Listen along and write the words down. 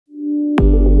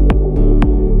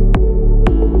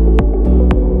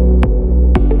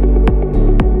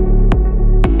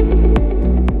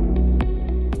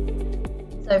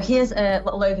here's a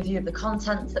little overview of the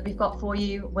content that we've got for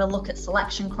you. We'll look at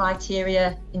selection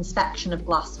criteria, inspection of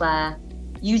glassware,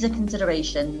 user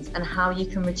considerations, and how you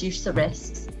can reduce the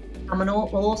risks. And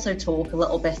we'll also talk a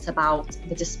little bit about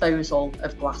the disposal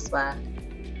of glassware.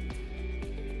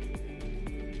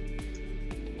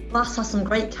 Glass has some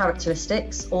great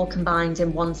characteristics, all combined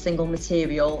in one single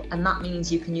material, and that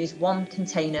means you can use one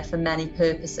container for many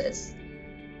purposes.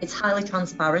 It's highly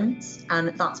transparent,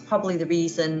 and that's probably the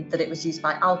reason that it was used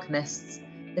by alchemists,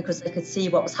 because they could see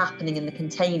what was happening in the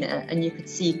container, and you could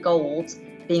see gold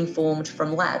being formed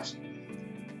from lead.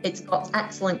 It's got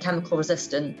excellent chemical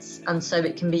resistance, and so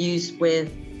it can be used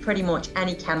with pretty much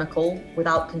any chemical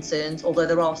without concerns, although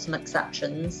there are some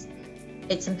exceptions.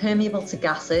 It's impermeable to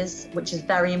gases, which is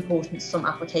very important to some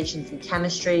applications in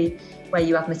chemistry, where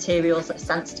you have materials that are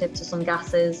sensitive to some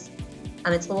gases.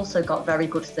 And it's also got very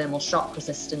good thermal shock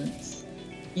resistance.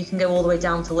 You can go all the way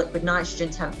down to liquid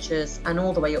nitrogen temperatures and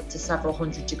all the way up to several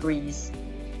hundred degrees.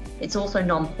 It's also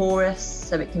non-porous,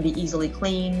 so it can be easily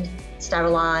cleaned,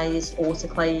 sterilised,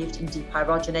 autoclaved and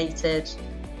depyrogenated.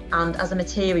 And as a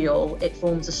material, it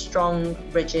forms a strong,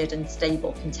 rigid and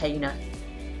stable container.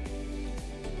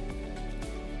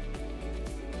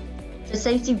 So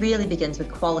safety really begins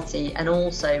with quality and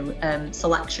also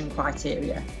selection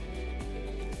criteria.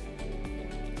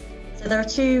 So there are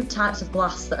two types of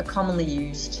glass that are commonly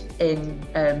used in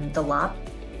the lab,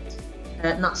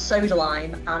 and that's soda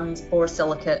lime and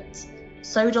borosilicate.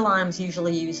 Soda lime is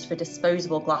usually used for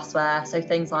disposable glassware, so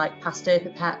things like Pasteur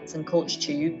pipettes and culture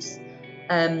tubes.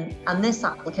 And this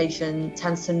application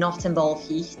tends to not involve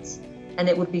heat, and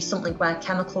it would be something where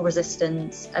chemical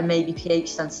resistance and maybe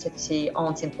pH sensitivity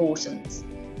aren't important.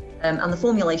 And the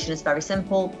formulation is very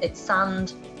simple. It's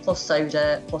sand plus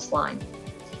soda plus lime.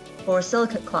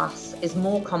 Borosilicate glass is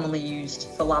more commonly used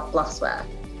for lab glassware,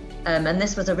 and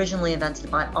this was originally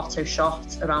invented by Otto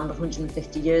Schott around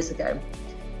 150 years ago.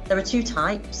 There are two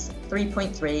types,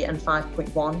 3.3 and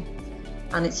 5.1,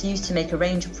 and it's used to make a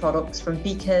range of products from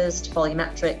beakers to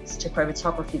volumetrics to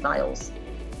chromatography vials.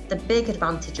 The big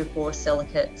advantage of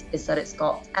borosilicate is that it's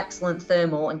got excellent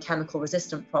thermal and chemical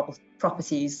resistant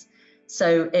properties.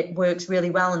 So it works really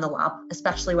well in the lab,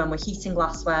 especially when we're heating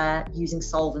glassware, using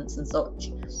solvents and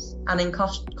such. And in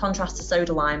contrast to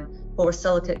soda lime,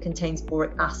 borosilicate contains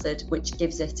boric acid, which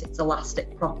gives it its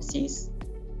elastic properties.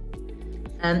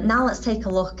 Now let's take a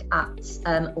look at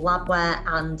labware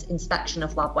and inspection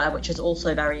of labware, which is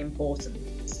also very important.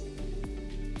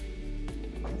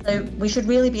 So we should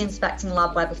really be inspecting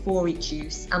labware before each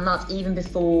use, and that's even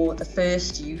before the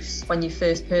first use, when you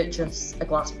first purchase a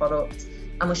glass product.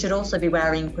 And we should also be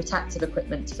wearing protective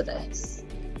equipment for this.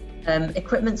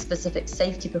 Equipment-specific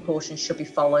safety precautions should be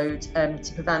followed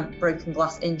to prevent broken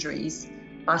glass injuries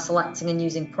by selecting and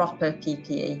using proper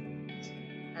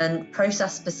PPE. And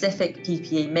process-specific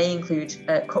PPE may include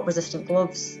cut-resistant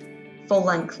gloves,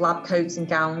 full-length lab coats and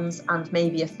gowns, and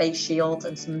maybe a face shield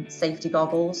and some safety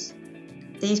goggles.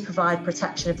 These provide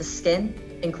protection of the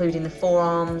skin, including the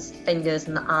forearms, fingers,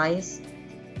 and the eyes.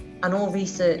 And all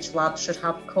research labs should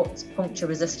have cut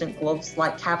puncture-resistant gloves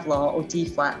like Kevlar or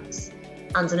D-Flex,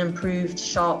 and an improved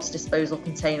sharps disposal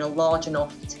container large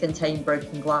enough to contain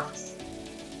broken glass.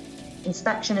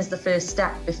 Inspection is the first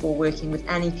step before working with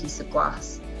any piece of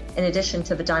glass. In addition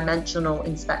to the dimensional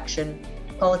inspection,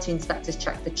 quality inspectors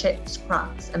check for chips,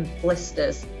 cracks, and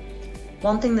blisters.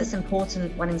 One thing that's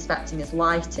important when inspecting is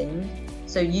lighting.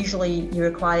 So usually you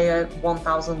require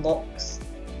 1000 lux,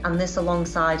 and this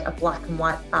alongside a black and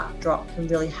white backdrop can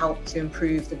really help to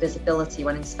improve the visibility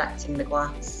when inspecting the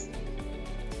glass.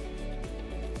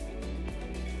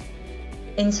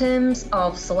 In terms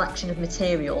of selection of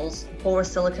materials,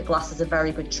 borosilicate glass is a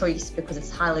very good choice because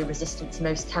it's highly resistant to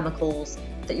most chemicals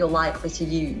that you're likely to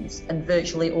use and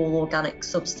virtually all organic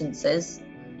substances.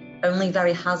 Only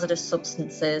very hazardous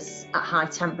substances at high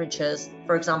temperatures,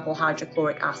 for example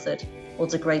hydrochloric acid, will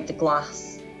degrade the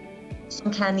glass.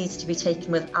 Some care needs to be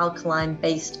taken with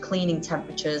alkaline-based cleaning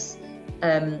temperatures,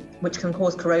 which can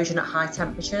cause corrosion at high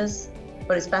temperatures,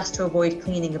 but it's best to avoid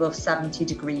cleaning above 70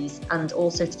 degrees and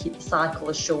also to keep the cycle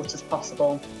as short as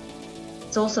possible.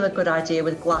 It's also a good idea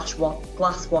with glass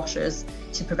washers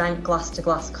to prevent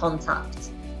glass-to-glass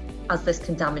contact, as this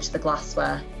can damage the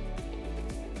glassware.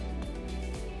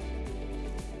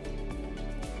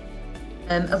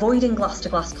 Avoiding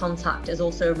glass-to-glass contact is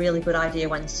also a really good idea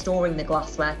when storing the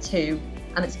glassware too,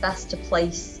 and it's best to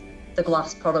place the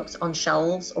glass products on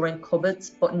shelves or in cupboards,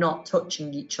 but not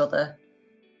touching each other.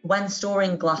 When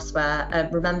storing glassware,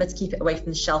 remember to keep it away from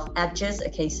the shelf edges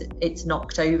in case it's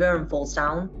knocked over and falls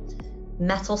down.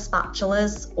 Metal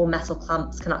spatulas or metal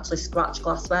clamps can actually scratch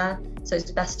glassware, so it's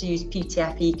best to use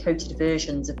PTFE coated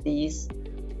versions of these.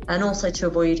 And also to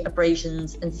avoid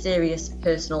abrasions and serious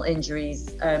personal injuries,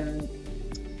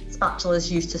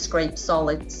 spatulas used to scrape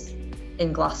solids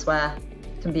in glassware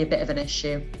can be a bit of an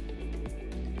issue.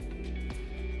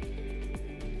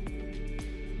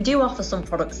 We do offer some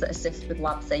products that assist with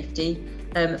lab safety.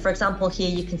 For example,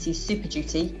 here you can see Super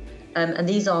Duty, and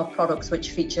these are products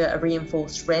which feature a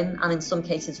reinforced rim and in some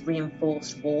cases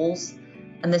reinforced walls.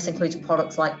 And this includes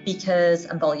products like beakers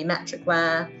and volumetric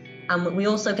ware. And we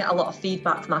also get a lot of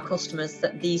feedback from our customers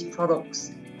that these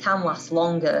products can last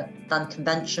longer than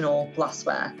conventional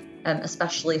glassware,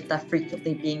 especially if they're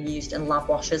frequently being used in lab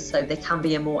washers, so they can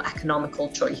be a more economical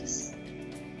choice.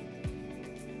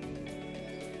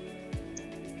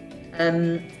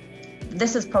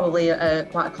 This is probably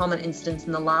quite a common incident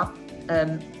in the lab,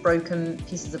 broken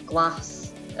pieces of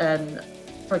glass,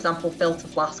 for example, filter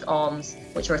flask arms,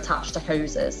 which are attached to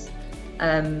hoses.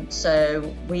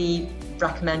 So we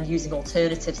recommend using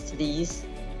alternatives to these.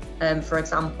 For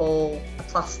example, a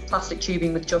plastic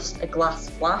tubing with just a glass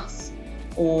flask,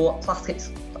 or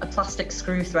a plastic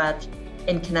screw thread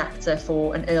in connector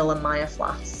for an Erlenmeyer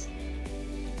flask.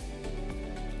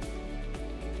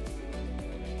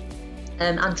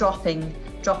 And dropping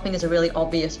is a really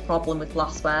obvious problem with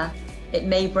glassware. It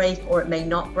may break or it may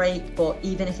not break, but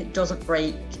even if it doesn't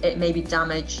break, it may be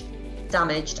damaged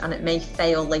and it may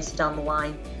fail later down the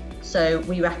line. So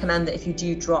we recommend that if you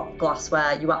do drop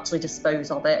glassware, you actually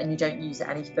dispose of it and you don't use it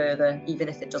any further, even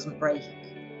if it doesn't break.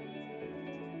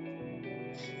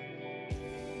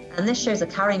 And this shows a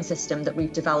carrying system that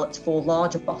we've developed for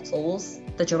larger bottles,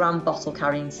 the Duran bottle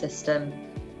carrying system.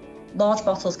 Large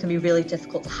bottles can be really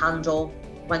difficult to handle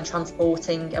when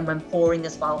transporting and when pouring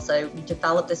as well, so we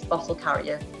developed this bottle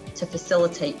carrier to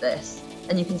facilitate this.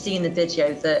 And you can see in the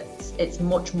video that it's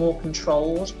much more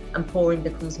controlled and pouring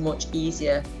becomes much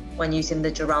easier when using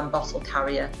the Duran bottle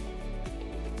carrier.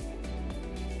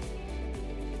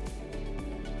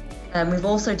 We've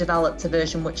also developed a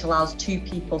version which allows 2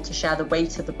 people to share the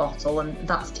weight of the bottle, and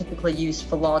that's typically used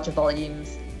for larger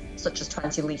volumes, such as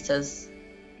 20 litres.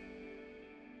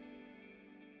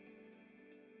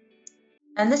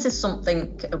 And this is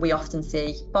something we often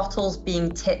see, bottles being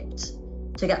tipped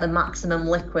to get the maximum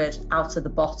liquid out of the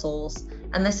bottles.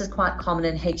 And this is quite common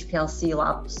in HPLC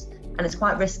labs, and it's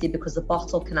quite risky because the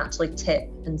bottle can actually tip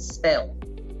and spill.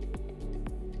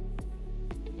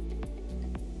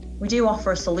 We do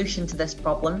offer a solution to this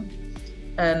problem.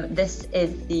 This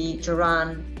is the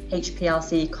Duran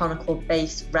HPLC conical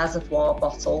base reservoir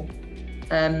bottle,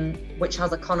 which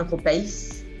has a conical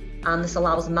base, and this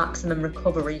allows maximum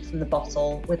recovery from the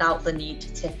bottle without the need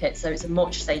to tip it, so it's a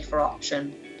much safer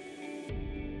option.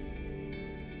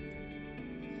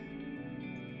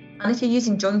 And if you're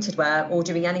using jointed ware or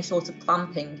doing any sort of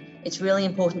clamping, it's really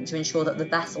important to ensure that the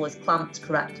vessel is clamped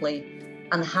correctly,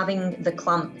 and having the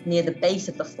clamp near the base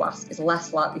of the flask is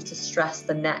less likely to stress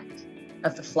the neck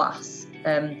of the flask.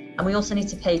 And we also need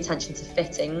to pay attention to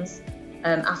fittings.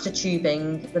 After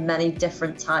tubing, the many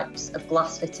different types of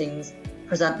glass fittings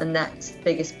present the next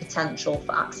biggest potential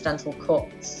for accidental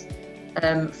cuts,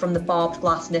 from the barbed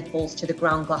glass nipples to the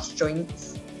ground glass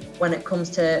joints. When it comes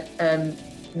to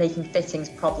making fittings,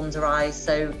 problems arise,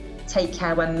 so take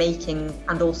care when making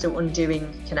and also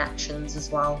undoing connections as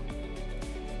well.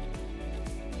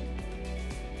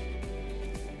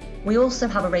 We also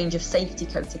have a range of safety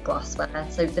coated glassware,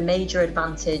 so the major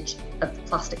advantage of the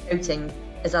plastic coating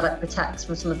is that it protects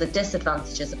from some of the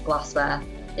disadvantages of glassware.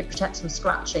 It protects from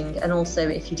scratching, and also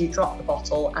if you do drop the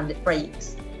bottle and it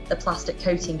breaks, the plastic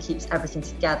coating keeps everything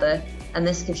together, and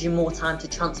this gives you more time to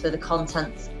transfer the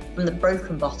contents from the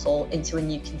broken bottle into a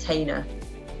new container.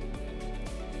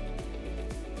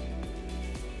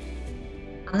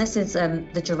 And this is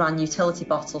the Duran utility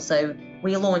bottle. So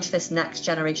we launched this next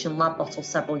generation lab bottle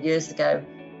several years ago,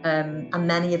 and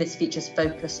many of its features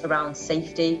focus around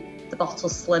safety. The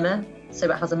bottle's slimmer,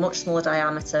 so it has a much smaller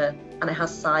diameter, and it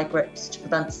has side grips to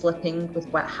prevent slipping with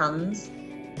wet hands.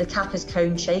 The cap is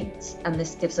cone shaped, and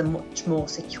this gives a much more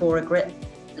secure grip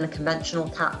than a conventional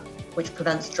cap, which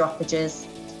prevents droppages.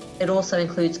 It also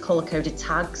includes colour-coded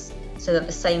tags, so that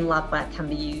the same labware can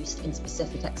be used in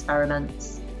specific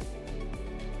experiments.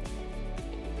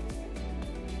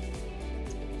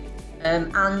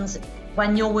 And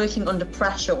when you're working under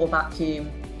pressure or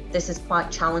vacuum, this is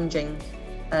quite challenging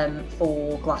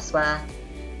for glassware.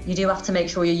 You do have to make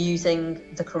sure you're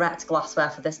using the correct glassware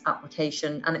for this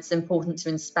application, and it's important to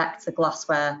inspect the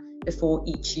glassware before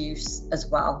each use as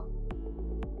well.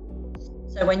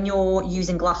 So when you're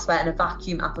using glassware in a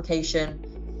vacuum application,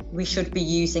 we should be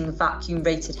using vacuum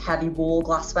rated heavy wall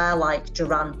glassware like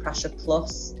Duran Pressure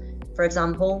Plus, for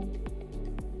example.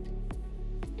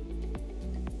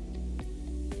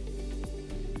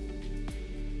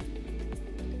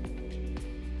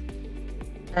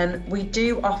 We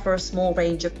do offer a small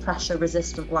range of pressure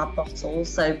resistant lab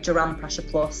bottles, so Duran Pressure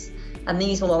Plus, and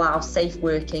these will allow safe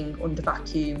working under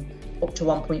vacuum up to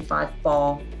 1.5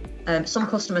 bar. Some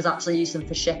customers actually use them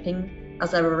for shipping,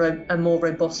 as they're a more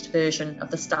robust version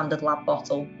of the standard lab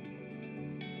bottle.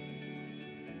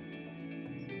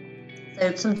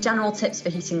 So some general tips for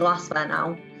heating glassware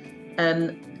now.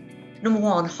 Number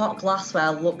one, hot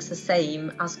glassware looks the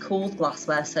same as cooled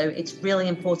glassware, so it's really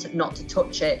important not to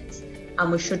touch it,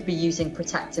 and we should be using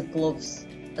protective gloves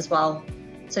as well.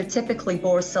 So typically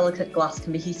borosilicate glass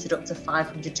can be heated up to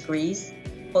 500 degrees,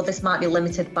 but this might be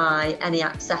limited by any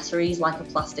accessories like a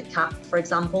plastic cap, for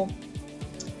example.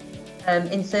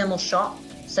 In thermal shock,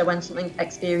 so when something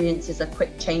experiences a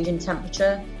quick change in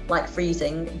temperature, like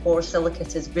freezing,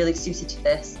 borosilicate is really suited to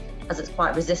this as it's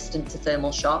quite resistant to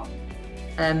thermal shock.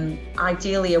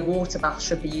 Ideally, a water bath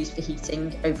should be used for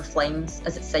heating over flames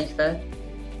as it's safer.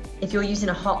 If you're using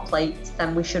a hot plate,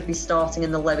 then we should be starting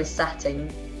in the lowest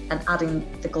setting and adding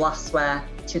the glassware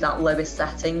to that lowest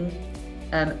setting,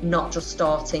 not just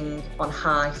starting on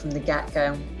high from the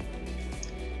get-go.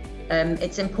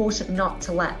 It's important not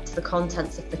to let the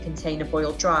contents of the container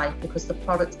boil dry, because the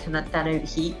product can then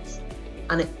overheat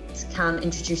and it can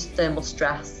introduce thermal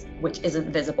stress, which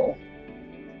isn't visible.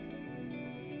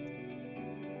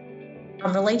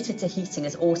 And related to heating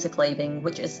is autoclaving,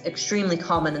 which is extremely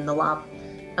common in the lab.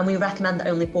 And we recommend that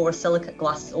only borosilicate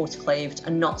glass is autoclaved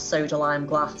and not soda lime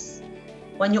glass.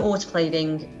 When you're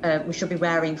autoclaving, we should be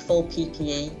wearing full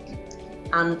PPE,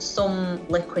 and some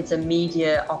liquids and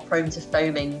media are prone to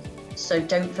foaming, so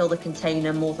don't fill the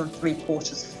container more than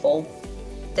 3/4 full.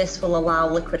 This will allow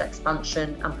liquid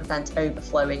expansion and prevent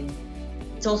overflowing.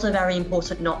 It's also very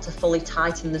important not to fully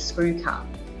tighten the screw cap,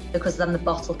 because then the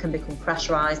bottle can become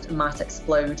pressurized and might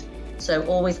explode. So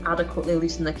always adequately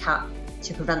loosen the cap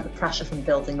to prevent the pressure from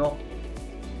building up.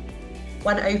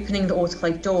 When opening the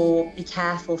autoclave door, be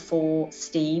careful for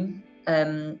steam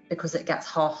because it gets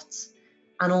hot,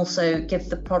 and also give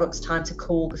the products time to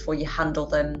cool before you handle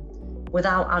them.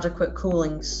 Without adequate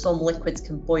cooling, some liquids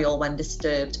can boil when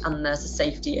disturbed, and there's a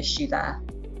safety issue there.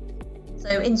 So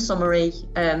in summary,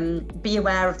 be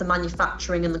aware of the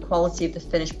manufacturing and the quality of the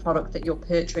finished product that you're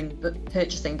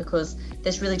purchasing, because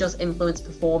this really does influence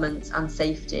performance and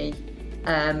safety.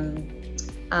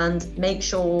 And make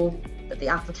sure that the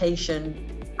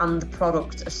application and the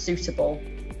product are suitable,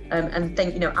 and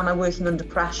think, am I working under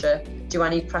pressure? Do I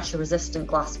need pressure resistant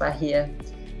glassware here?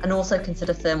 And also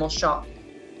consider thermal shock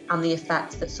and the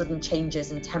effect that sudden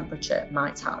changes in temperature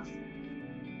might have.